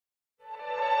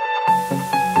Hi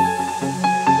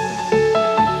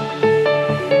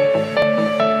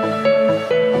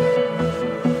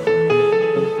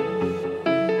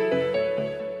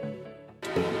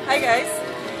guys,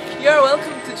 you are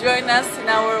welcome to join us in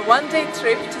our one-day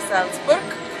trip to Salzburg.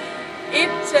 It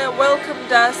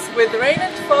welcomed us with rain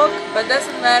and fog, but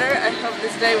doesn't matter. I hope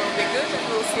this day will be good and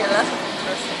we'll see a lot of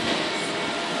interesting things.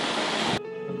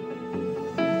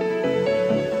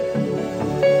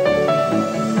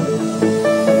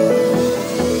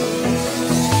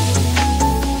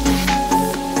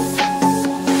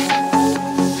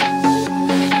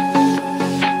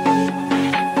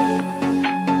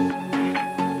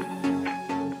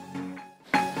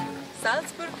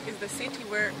 Salzburg is the city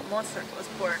where Mozart was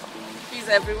born. He's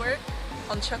everywhere,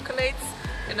 on chocolates,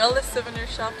 in all the souvenir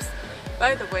shops.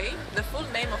 By the way, the full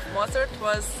name of Mozart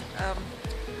was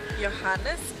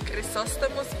Johannes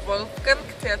Chrysostomus Wolfgang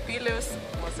Theophilus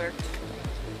Mozart.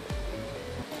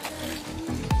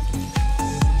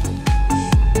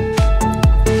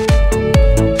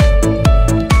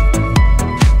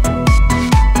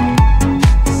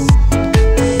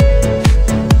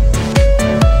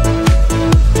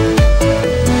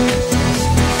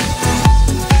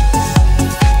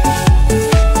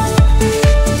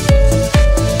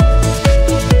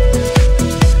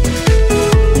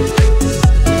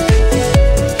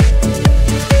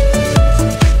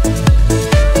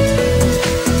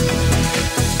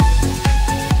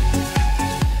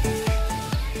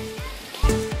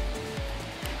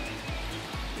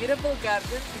 Mirabell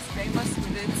garden is famous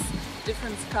with its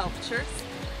different sculptures,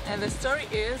 and the story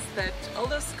is that all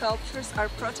those sculptures are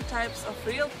prototypes of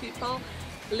real people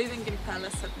living in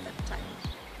palace at that time.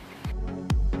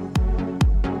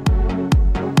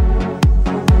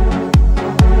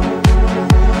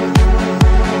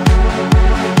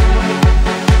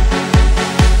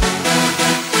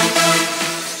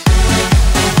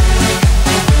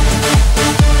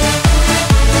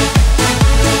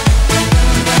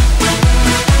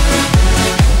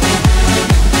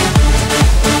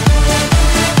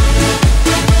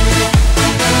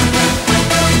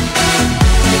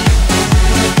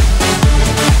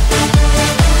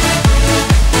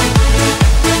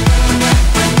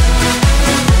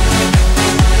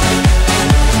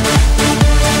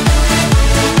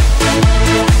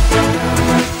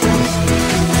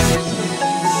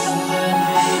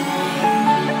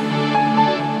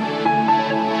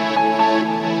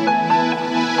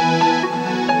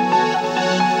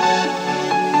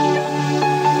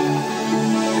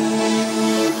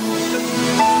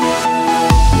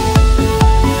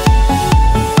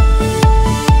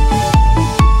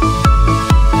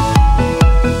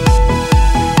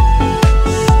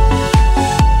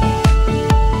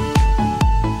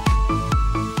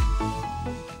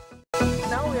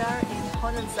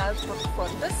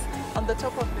 Zalzburg on the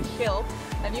top of the hill,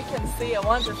 and you can see a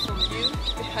wonderful view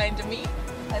behind me,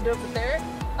 and over there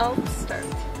I'll start.